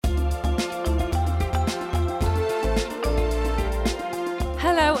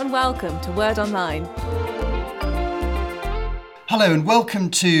and welcome to Word Online. Hello and welcome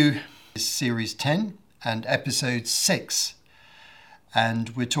to Series 10 and Episode 6. And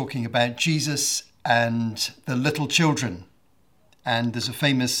we're talking about Jesus and the little children. And there's a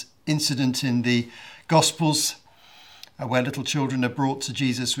famous incident in the Gospels where little children are brought to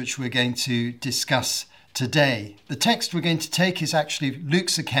Jesus, which we're going to discuss today. The text we're going to take is actually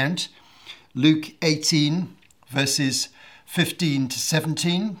Luke's account, Luke 18, verses 15 to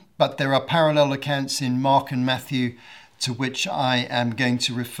 17, but there are parallel accounts in Mark and Matthew to which I am going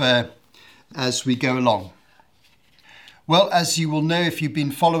to refer as we go along. Well, as you will know if you've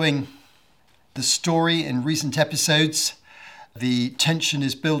been following the story in recent episodes, the tension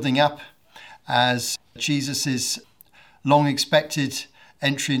is building up as Jesus' long-expected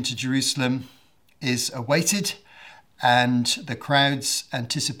entry into Jerusalem is awaited, and the crowd's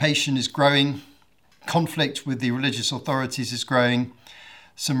anticipation is growing. Conflict with the religious authorities is growing.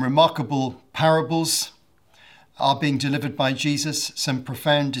 Some remarkable parables are being delivered by Jesus. Some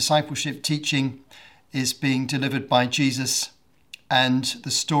profound discipleship teaching is being delivered by Jesus, and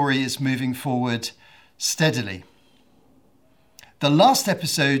the story is moving forward steadily. The last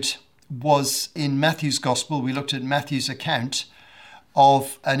episode was in Matthew's Gospel. We looked at Matthew's account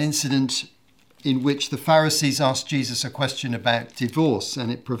of an incident in which the Pharisees asked Jesus a question about divorce,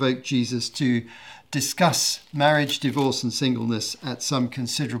 and it provoked Jesus to discuss marriage, divorce and singleness at some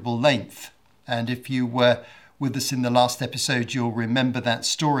considerable length. And if you were with us in the last episode, you'll remember that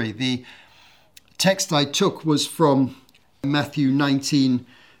story. The text I took was from Matthew 19,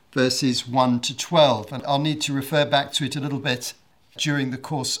 verses 1 to 12, and I'll need to refer back to it a little bit during the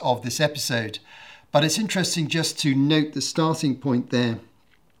course of this episode. But it's interesting just to note the starting point there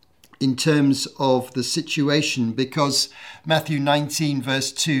in terms of the situation, because Matthew 19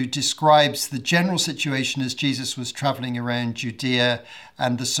 verse 2 describes the general situation as Jesus was travelling around Judea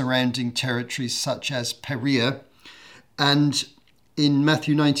and the surrounding territories such as Perea. And in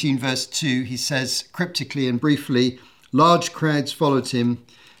Matthew 19 verse 2, he says cryptically and briefly, large crowds followed him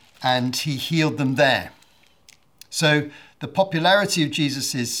and he healed them there. So the popularity of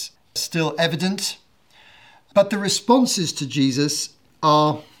Jesus is still evident, but the responses to Jesus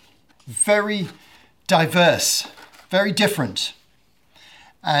are very diverse, very different.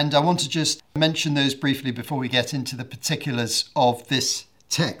 And I want to just mention those briefly before we get into the particulars of this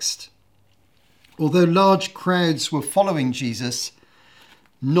text. Although large crowds were following Jesus,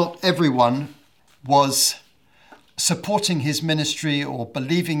 not everyone was supporting his ministry or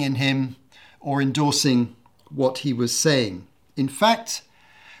believing in him or endorsing what he was saying. In fact,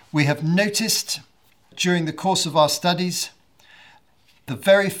 we have noticed during the course of our studies the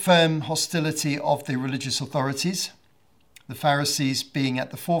very firm hostility of the religious authorities, the Pharisees being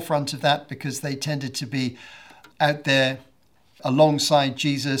at the forefront of that because they tended to be out there alongside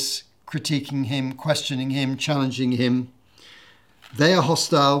Jesus, critiquing him, questioning him, challenging him. They are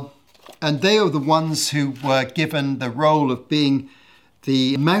hostile, and they are the ones who were given the role of being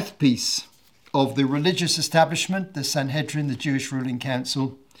the mouthpiece of the religious establishment, the Sanhedrin, the Jewish ruling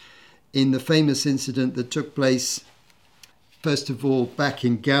council, in the famous incident that took place first of all, back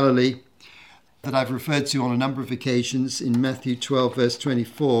in Galilee, that I've referred to on a number of occasions in Matthew 12, verse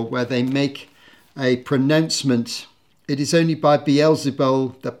 24, where they make a pronouncement. It is only by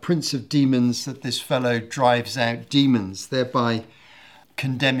Beelzebul, the prince of demons, that this fellow drives out demons, thereby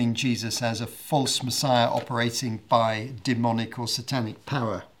condemning Jesus as a false Messiah operating by demonic or satanic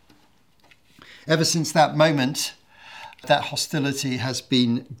power. Ever since that moment, that hostility has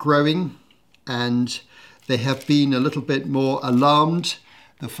been growing, and they have been a little bit more alarmed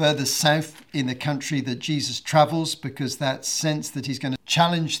the further south in the country that Jesus travels, because that sense that he's going to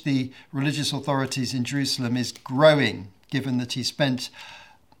challenge the religious authorities in Jerusalem is growing, given that he spent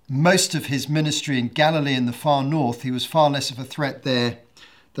most of his ministry in Galilee in the far north. He was far less of a threat there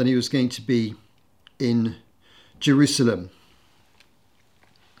than he was going to be in Jerusalem.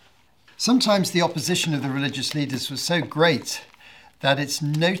 Sometimes the opposition of the religious leaders was so great that it's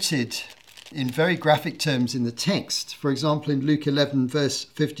noted in very graphic terms in the text. For example, in Luke 11, verse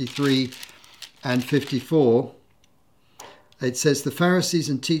 53 and 54, it says, the Pharisees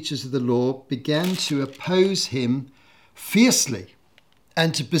and teachers of the law began to oppose him fiercely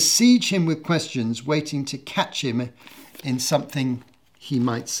and to besiege him with questions, waiting to catch him in something he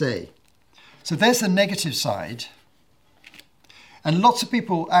might say. So there's the negative side. And lots of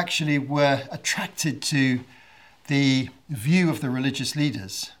people actually were attracted to the view of the religious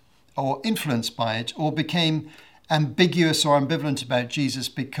leaders, or influenced by it, or became ambiguous or ambivalent about Jesus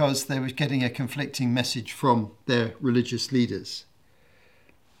because they were getting a conflicting message from their religious leaders.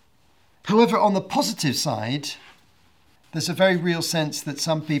 However, on the positive side, There's a very real sense that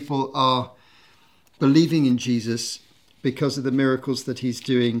some people are believing in Jesus because of the miracles that he's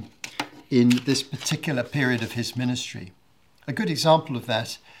doing in this particular period of his ministry. A good example of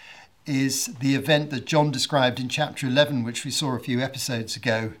that is the event that John described in chapter 11, which we saw a few episodes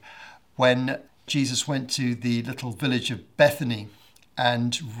ago, when Jesus went to the little village of Bethany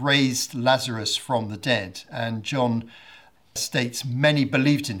and raised Lazarus from the dead. And John states many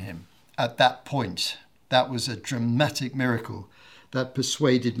believed in him at that point. That was a dramatic miracle that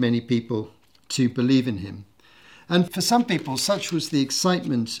persuaded many people to believe in him. And for some people, such was the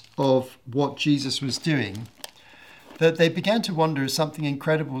excitement of what Jesus was doing that they began to wonder if something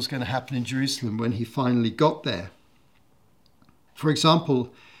incredible was going to happen in Jerusalem when he finally got there. For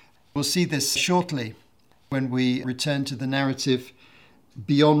example, we'll see this shortly when we return to the narrative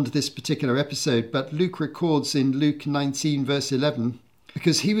beyond this particular episode, but Luke records in Luke 19 verse 11,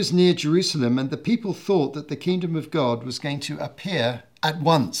 because he was near Jerusalem and the people thought that the kingdom of God was going to appear at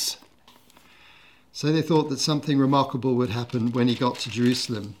once. So they thought that something remarkable would happen when he got to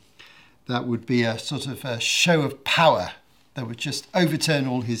Jerusalem. That would be a sort of a show of power that would just overturn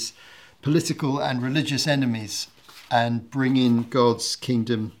all his political and religious enemies and bring in God's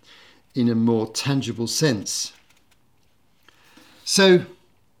kingdom in a more tangible sense. So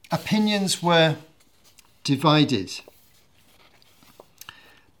opinions were divided.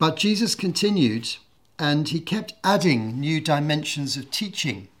 But Jesus continued and he kept adding new dimensions of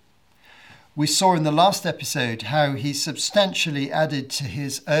teaching. We saw in the last episode how he substantially added to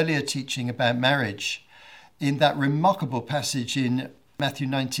his earlier teaching about marriage in that remarkable passage in Matthew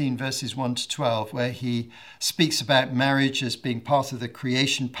 19 verses 1 to 12, where he speaks about marriage as being part of the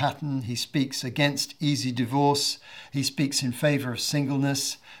creation pattern. He speaks against easy divorce. He speaks in favor of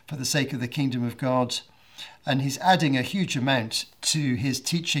singleness for the sake of the kingdom of God. And he's adding a huge amount to his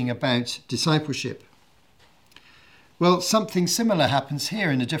teaching about discipleship. Well, something similar happens here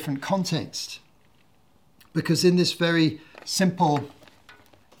in a different context, because in this very simple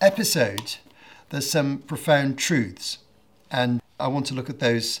episode, there's some profound truths, and I want to look at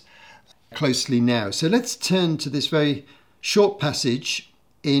those closely now. So let's turn to this very short passage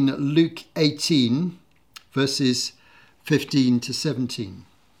in Luke 18, verses 15 to 17.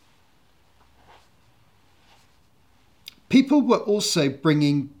 People were also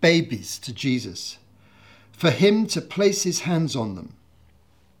bringing babies to Jesus, for him to place his hands on them.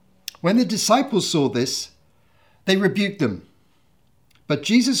 When the disciples saw this, they rebuked them. But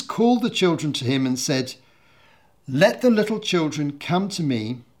Jesus called the children to him and said, "Let the little children come to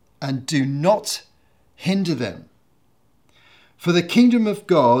me and do not hinder them. For the kingdom of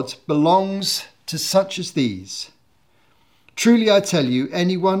God belongs to such as these. Truly I tell you,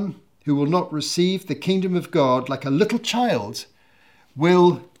 anyone who will not receive the kingdom of God like a little child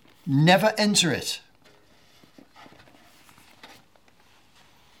will never enter it."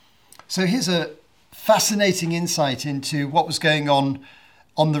 So here's a fascinating insight into what was going on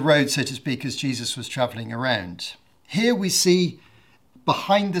the road, so to speak, as Jesus was travelling around. Here we see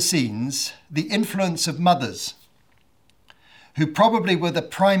behind the scenes the influence of mothers who probably were the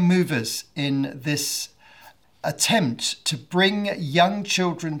prime movers in this attempt to bring young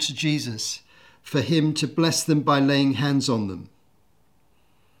children to Jesus for him to bless them by laying hands on them.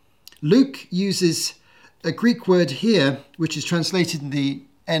 Luke uses a Greek word here, which is translated in the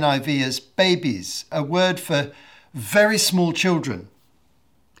NIV as babies, a word for very small children.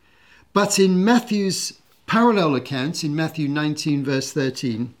 But in Matthew's parallel account, in Matthew 19 verse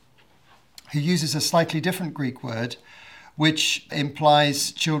 13, he uses a slightly different Greek word, which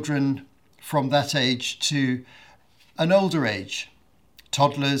implies children from that age to an older age,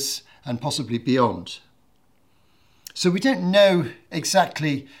 toddlers and possibly beyond. So we don't know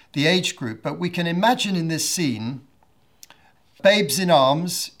exactly the age group, but we can imagine in this scene babes in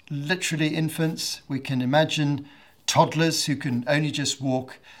arms, literally infants. We can imagine toddlers who can only just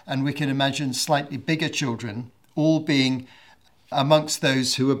walk, and we can imagine slightly bigger children, all being amongst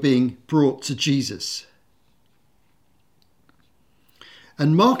those who are being brought to Jesus.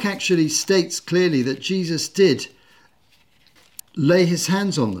 And Mark actually states clearly that Jesus did lay his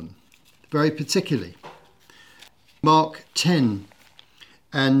hands on them, very particularly. Mark 10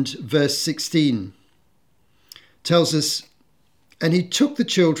 and verse 16 tells us, "And he took the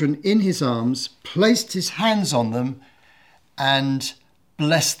children in his arms, placed his hands on them, and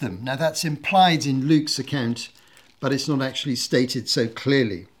blessed them." Now that's implied in Luke's account, but it's not actually stated so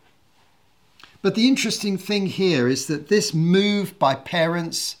clearly. But the interesting thing here is that this move by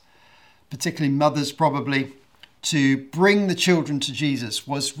parents, particularly mothers probably, to bring the children to Jesus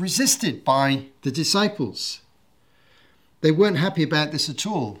was resisted by the disciples. They weren't happy about this at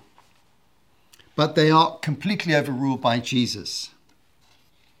all. but they are completely overruled by Jesus.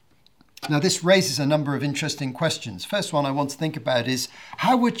 Now, this raises a number of interesting questions. First one I want to think about is,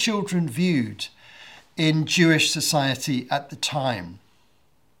 how were children viewed in Jewish society at the time?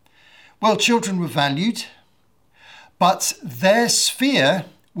 Well, children were valued, but their sphere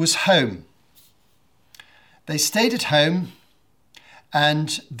was home. They stayed at home,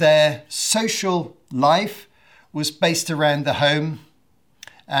 and their social life was based around the home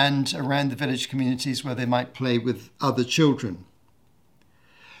and around the village communities where they might play with other children.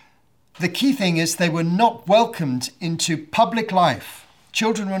 The key thing is they were not welcomed into public life.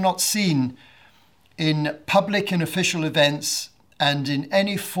 Children were not seen in public and official events and in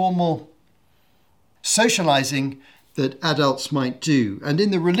any formal socializing that adults might do. And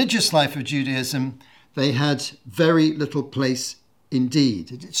in the religious life of Judaism, they had very little place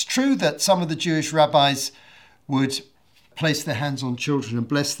indeed. It's true that some of the Jewish rabbis would place their hands on children and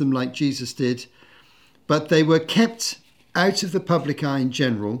bless them like Jesus did, but they were kept out of the public eye in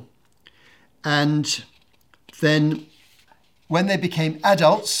general. And then when they became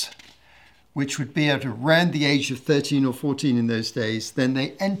adults, which would be at around the age of 13 or 14 in those days, then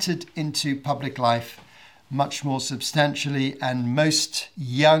they entered into public life much more substantially, and most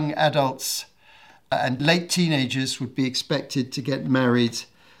young adults and late teenagers would be expected to get married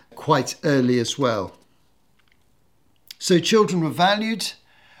quite early as well. So children were valued,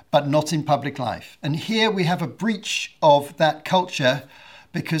 but not in public life. And here we have a breach of that culture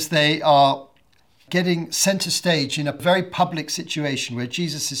because they are getting center stage in a very public situation where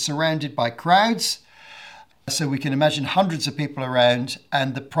Jesus is surrounded by crowds. So we can imagine hundreds of people around,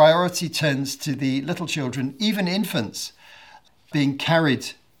 and the priority turns to the little children, even infants, being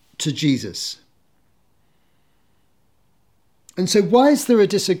carried to Jesus. And so why is there a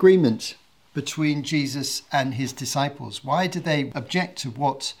disagreement between Jesus and his disciples? Why did they object to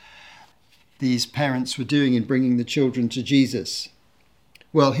what these parents were doing in bringing the children to Jesus?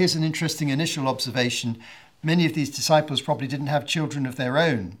 Well, here's an interesting initial observation. Many of these disciples probably didn't have children of their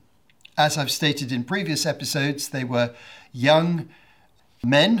own. As I've stated in previous episodes, they were young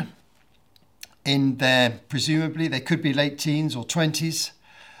men in their, presumably, they could be late teens or 20s.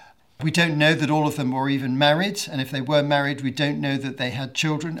 We don't know that all of them were even married, and if they were married, we don't know that they had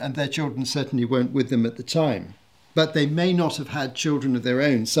children, and their children certainly weren't with them at the time. But they may not have had children of their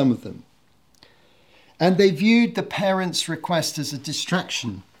own, some of them. And they viewed the parents' request as a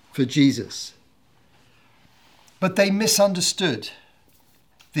distraction for Jesus. But they misunderstood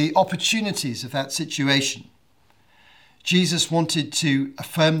the opportunities of that situation. Jesus wanted to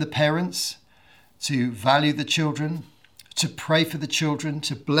affirm the parents, to value the children, to pray for the children,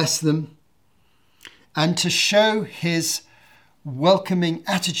 to bless them, and to show his welcoming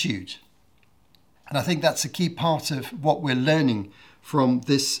attitude. And I think that's a key part of what we're learning from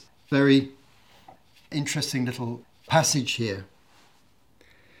this very interesting little passage here.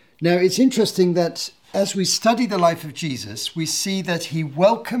 Now, it's interesting that as we study the life of Jesus, we see that he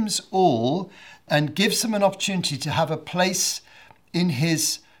welcomes all and gives them an opportunity to have a place in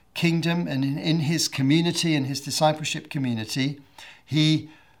his kingdom and in his community, in his discipleship community. He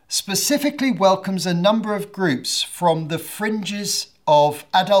specifically welcomes a number of groups from the fringes of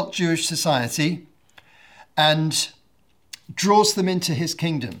adult Jewish society and draws them into his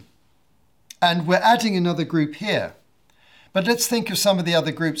kingdom. And we're adding another group here. But let's think of some of the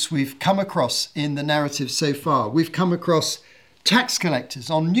other groups we've come across in the narrative so far. We've come across tax collectors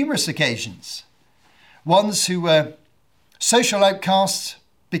on numerous occasions. Ones who were social outcasts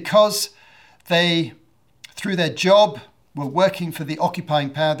because they, through their job, were working for the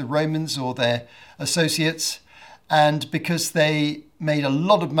occupying power, the Romans or their associates, and because they made a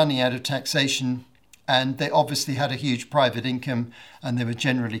lot of money out of taxation, and they obviously had a huge private income, and they were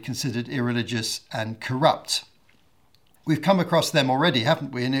generally considered irreligious and corrupt. We've come across them already,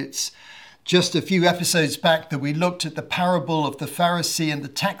 haven't we? And it's just a few episodes back that we looked at the parable of the Pharisee and the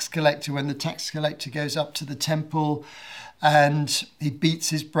tax collector, when the tax collector goes up to the temple and he beats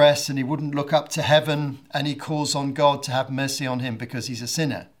his breast and he wouldn't look up to heaven, and he calls on God to have mercy on him because he's a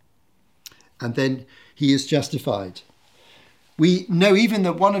sinner. And then he is justified. We know even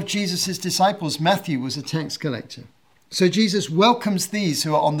that one of Jesus' disciples, Matthew, was a tax collector. So Jesus welcomes these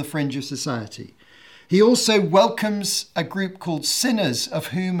who are on the fringe of society. He also welcomes a group called sinners, of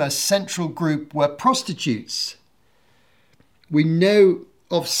whom a central group were prostitutes. We know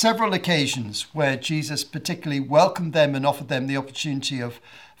of several occasions where Jesus particularly welcomed them and offered them the opportunity of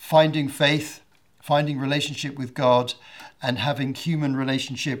finding faith, finding relationship with God, and having human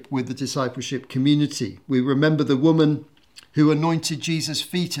relationship with the discipleship community. We remember the woman who anointed Jesus'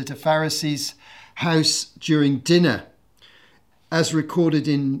 feet at a Pharisee's house during dinner, as recorded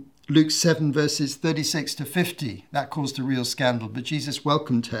in Luke 7 verses 36 to 50. That caused a real scandal, but Jesus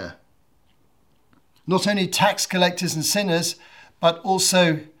welcomed her. Not only tax collectors and sinners, but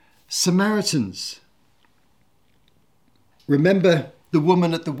also Samaritans. Remember the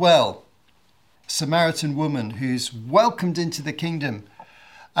woman at the well, Samaritan woman who's welcomed into the kingdom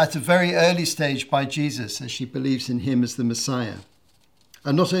at a very early stage by Jesus as she believes in him as the Messiah.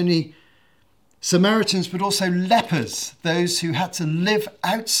 And not only Samaritans, but also lepers, those who had to live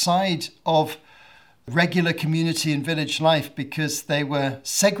outside of regular community and village life because they were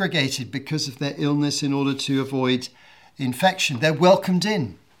segregated because of their illness in order to avoid infection. They're welcomed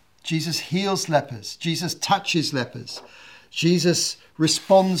in. Jesus heals lepers. Jesus touches lepers. Jesus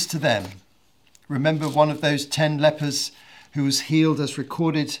responds to them. Remember one of those 10 lepers who was healed as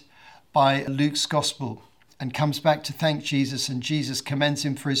recorded by Luke's gospel and comes back to thank Jesus, and Jesus commends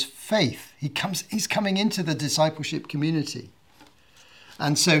him for his faith. He's coming into the discipleship community.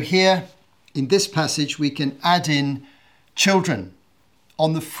 And so here in this passage, we can add in children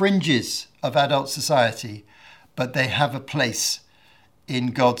on the fringes of adult society, but they have a place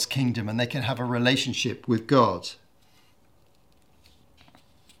in God's kingdom and they can have a relationship with God.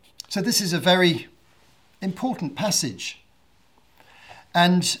 So this is a very important passage.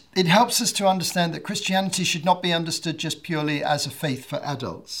 And it helps us to understand that Christianity should not be understood just purely as a faith for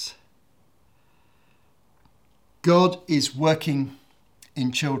adults. God is working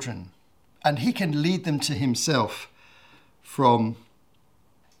in children, and he can lead them to himself from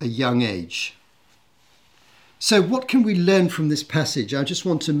a young age. So what can we learn from this passage? I just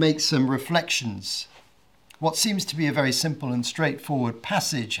want to make some reflections. What seems to be a very simple and straightforward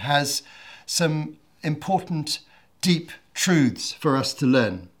passage has some important, deep truths for us to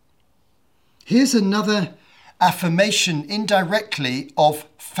learn. Here's another affirmation indirectly of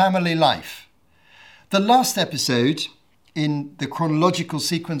family life. The last episode in the chronological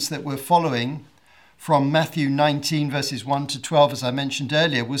sequence that we're following from Matthew 19 verses 1 to 12, as I mentioned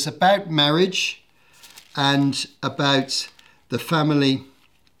earlier, was about marriage and about the family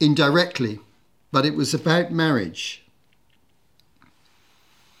indirectly, but it was about marriage.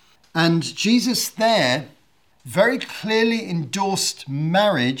 And Jesus there very clearly endorsed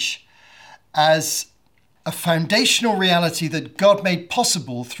marriage as a foundational reality that God made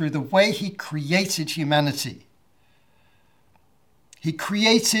possible through the way he created humanity. He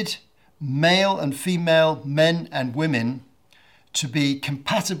created male and female, men and women, to be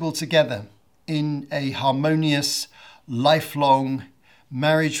compatible together in a harmonious, lifelong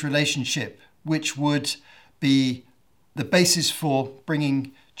marriage relationship, which would be the basis for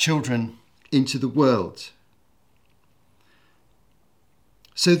bringing children into the world.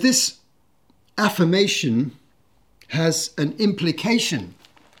 So this affirmation has an implication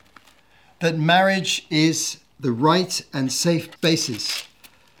that marriage is the right and safe basis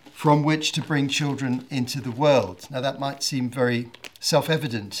from which to bring children into the world. Now that might seem very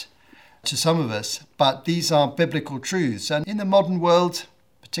self-evident to some of us, but these are biblical truths. And in the modern world,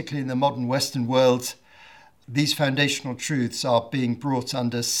 particularly in the modern Western world, these foundational truths are being brought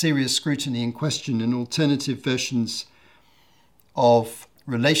under serious scrutiny and question, and alternative versions of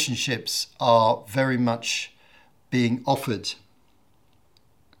relationships are very much being offered.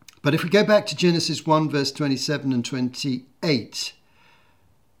 But if we go back to Genesis 1, verse 27 and 28,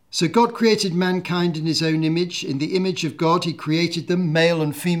 so God created mankind in his own image. In the image of God, he created them, male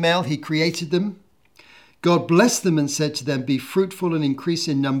and female, he created them. God blessed them and said to them, "Be fruitful and increase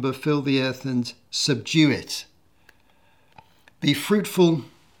in number, fill the earth and subdue it." Be fruitful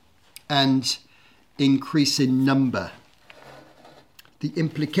and increase in number. The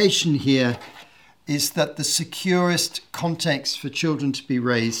implication here is that the securest context for children to be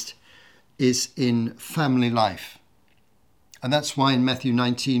raised is in family life. And that's why in Matthew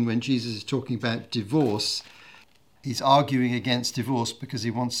 19, when Jesus is talking about divorce, he's arguing against divorce because he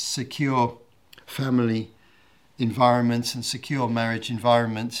wants secure family environments and secure marriage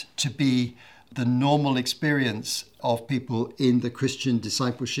environment to be the normal experience of people in the Christian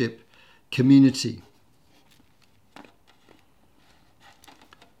discipleship community.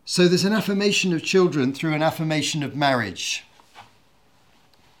 So there's an affirmation of children through an affirmation of marriage.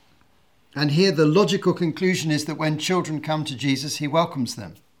 And here the logical conclusion is that when children come to Jesus, he welcomes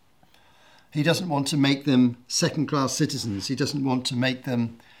them. He doesn't want to make them second-class citizens. He doesn't want to make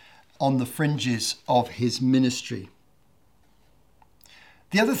them on the fringes of his ministry.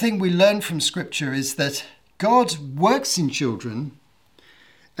 The other thing we learn from Scripture is that God works in children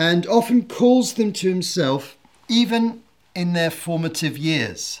and often calls them to himself even in their formative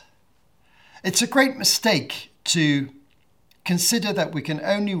years. It's a great mistake to consider that we can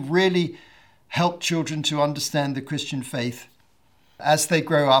only really help children to understand the Christian faith as they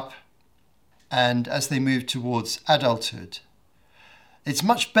grow up and as they move towards adulthood. It's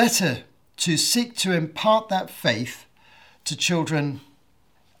much better to seek to impart that faith to children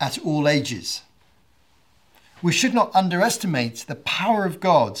at all ages. We should not underestimate the power of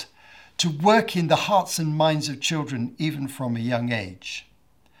God to work in the hearts and minds of children even from a young age.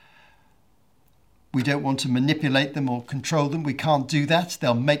 We don't want to manipulate them or control them. We can't do that.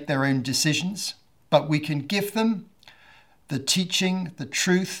 They'll make their own decisions. But we can give them the teaching, the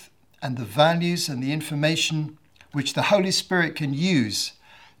truth, and the values and the information which the Holy Spirit can use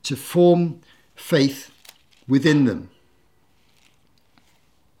to form faith within them.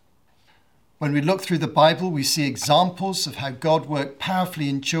 When we look through the Bible, we see examples of how God worked powerfully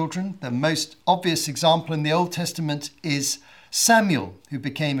in children. The most obvious example in the Old Testament is Samuel, who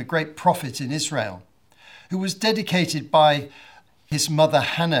became a great prophet in Israel, who was dedicated by his mother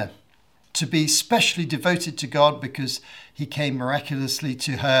Hannah to be specially devoted to God because he came miraculously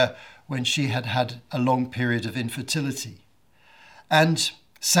to her when she had had a long period of infertility. And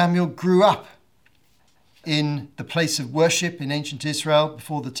Samuel grew up in the place of worship in ancient Israel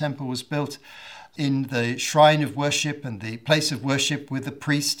before the temple was built, in the shrine of worship and the place of worship with the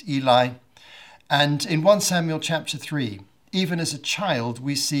priest Eli. And in 1 Samuel chapter 3, even as a child,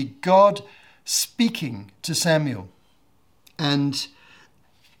 we see God speaking to Samuel and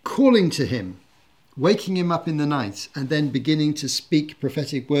calling to him, waking him up in the night, and then beginning to speak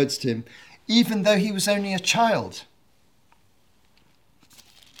prophetic words to him, even though he was only a child.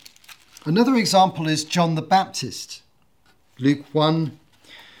 Another example is John the Baptist. Luke 1,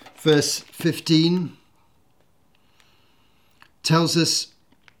 verse 15 tells us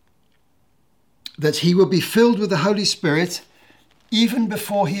that he will be filled with the Holy Spirit even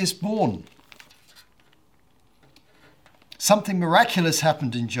before he is born. Something miraculous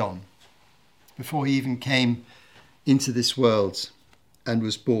happened in John before he even came into this world and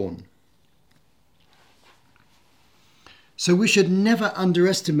was born. So we should never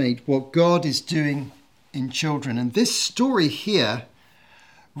underestimate what God is doing in children. And this story here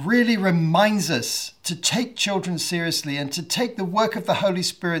really reminds us to take children seriously and to take the work of the Holy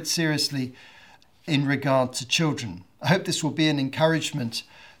Spirit seriously in regard to children. I hope this will be an encouragement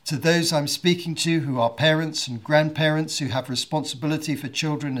to those I'm speaking to who are parents and grandparents who have responsibility for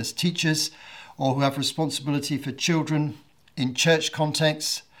children as teachers, or who have responsibility for children in church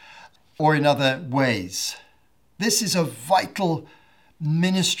contexts or in other ways. This is a vital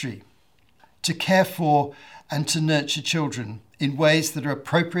ministry to care for and to nurture children in ways that are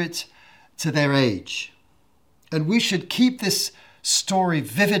appropriate to their age. And we should keep this story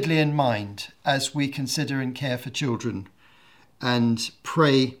vividly in mind as we consider and care for children and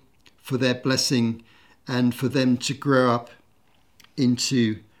pray for their blessing and for them to grow up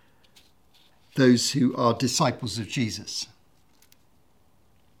into those who are disciples of Jesus.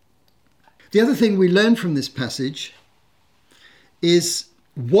 The other thing we learn from this passage is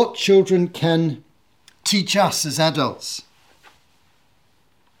what children can teach us as adults.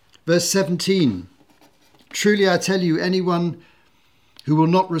 Verse 17, "Truly I tell you, anyone who will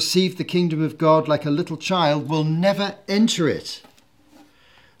not receive the kingdom of God like a little child will never enter it."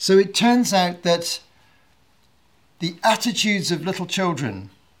 So it turns out that the attitudes of little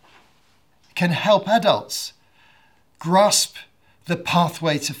children can help adults grasp the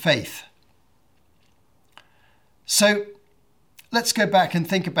pathway to faith. So let's go back and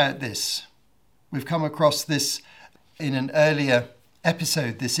think about this. We've come across this in an earlier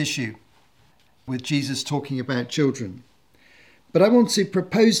episode, this issue with Jesus talking about children. But I want to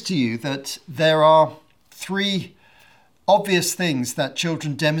propose to you that there are three obvious things that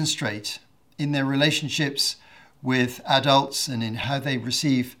children demonstrate in their relationships with adults and in how they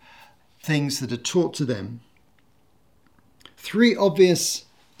receive things that are taught to them. Three obvious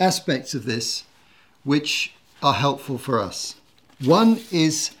aspects of this which are helpful for us. One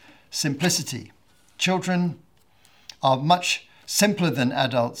is simplicity. Children are much simpler than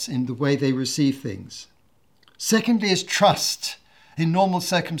adults in the way they receive things. Secondly is trust. In normal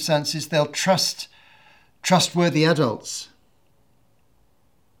circumstances, they'll trust trustworthy adults.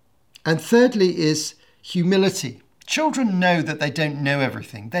 And thirdly is humility. Children know that they don't know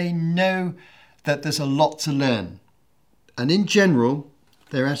everything. They know that there's a lot to learn. And in general,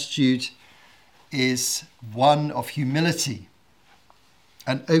 their attitude is one of humility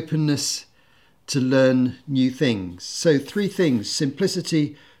and openness to learn new things. So three things: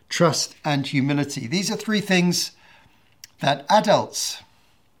 simplicity, trust, and humility. These are three things that adults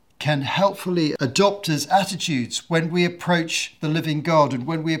can helpfully adopt as attitudes when we approach the living God and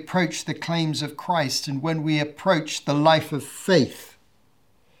when we approach the claims of Christ and when we approach the life of faith.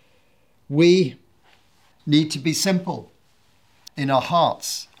 We need to be simple. in our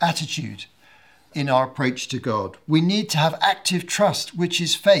hearts, attitude, in our approach to God. We need to have active trust, which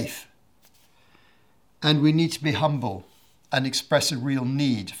is faith. And we need to be humble and express a real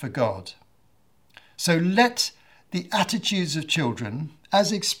need for God. So let the attitudes of children,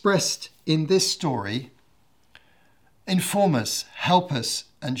 as expressed in this story, inform us, help us,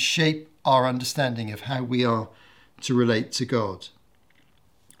 and shape our understanding of how we are to relate to God.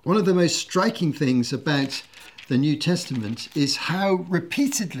 One of the most striking things about the New Testament is how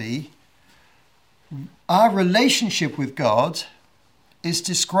repeatedly our relationship with God is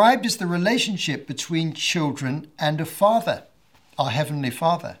described as the relationship between children and a father, our Heavenly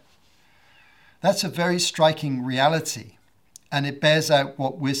Father. That's a very striking reality, and it bears out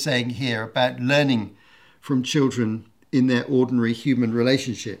what we're saying here about learning from children in their ordinary human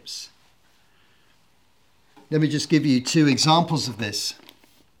relationships. Let me just give you 2 examples of this,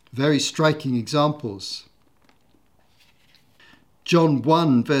 very striking examples. John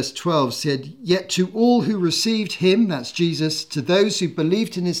 1 verse 12 said, "Yet to all who received him," that's Jesus, "to those who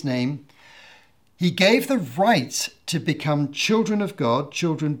believed in his name, he gave the right to become children of God,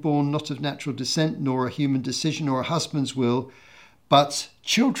 children born not of natural descent, nor a human decision or a husband's will, but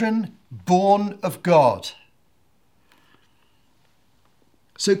children born of God."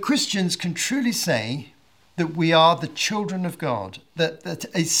 So Christians can truly say that we are the children of God, that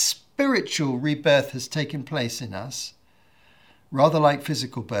a spiritual rebirth has taken place in us, rather like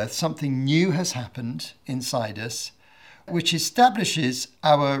physical birth. Something new has happened inside us, which establishes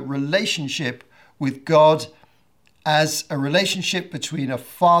our relationship with God as a relationship between a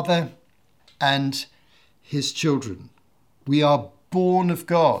father and his children. We are born of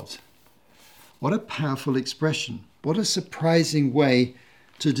God. What a powerful expression. What a surprising way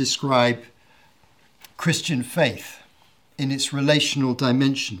to describe Christian faith in its relational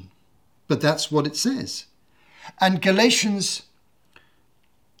dimension. But that's what it says. And Galatians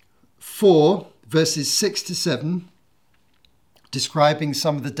 4 verses 6 to 7, describing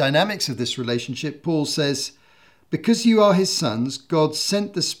some of the dynamics of this relationship, Paul says, "Because you are his sons, God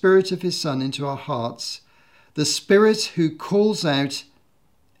sent the Spirit of his Son into our hearts, the Spirit who calls out,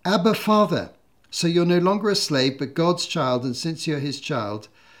 'Abba, Father.' So you're no longer a slave, but God's child, and since you're his child,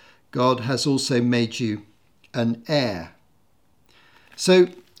 God has also made you an heir." So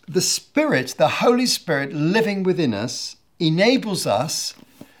the Spirit, the Holy Spirit living within us, enables us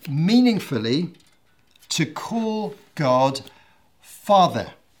meaningfully to call God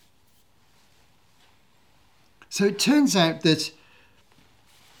Father. So it turns out that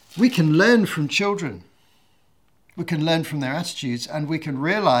we can learn from children. We can learn from their attitudes, and we can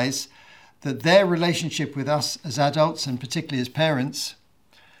realize that their relationship with us as adults, and particularly as parents,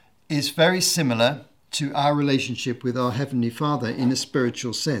 is very similar to our relationship with our Heavenly Father in a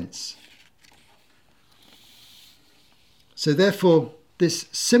spiritual sense. So therefore, this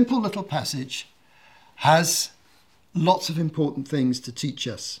simple little passage has lots of important things to teach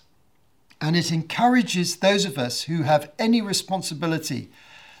us. And it encourages those of us who have any responsibility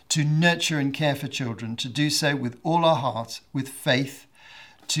to nurture and care for children to do so with all our heart, with faith,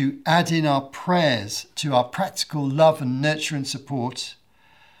 to add in our prayers to our practical love and nurture and support.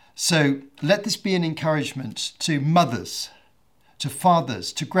 So let this be an encouragement to mothers, to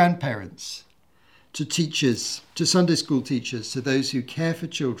fathers, to grandparents, to teachers, to Sunday school teachers, to those who care for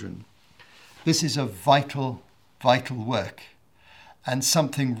children. This is a vital, vital work and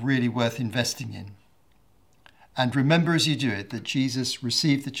something really worth investing in. And remember as you do it that Jesus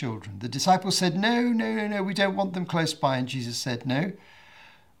received the children. The disciples said, no, we don't want them close by. And Jesus said, no,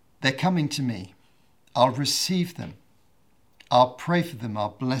 they're coming to me. I'll receive them. I'll pray for them.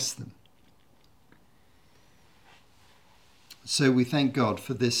 I'll bless them. So we thank God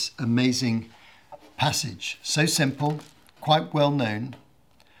for this amazing passage. So simple, quite well known,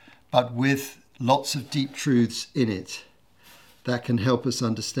 but with lots of deep truths in it that can help us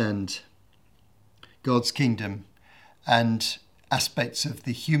understand God's kingdom and aspects of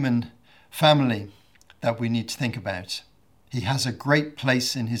the human family that we need to think about. He has a great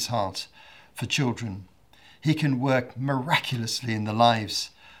place in his heart for children. He can work miraculously in the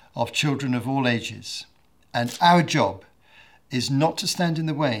lives of children of all ages. And our job is not to stand in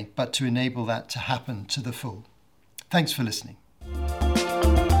the way, but to enable that to happen to the full. Thanks for listening.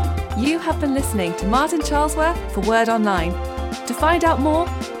 You have been listening to Martin Charlesworth for Word Online. To find out more,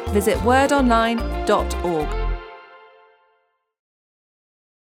 visit wordonline.org.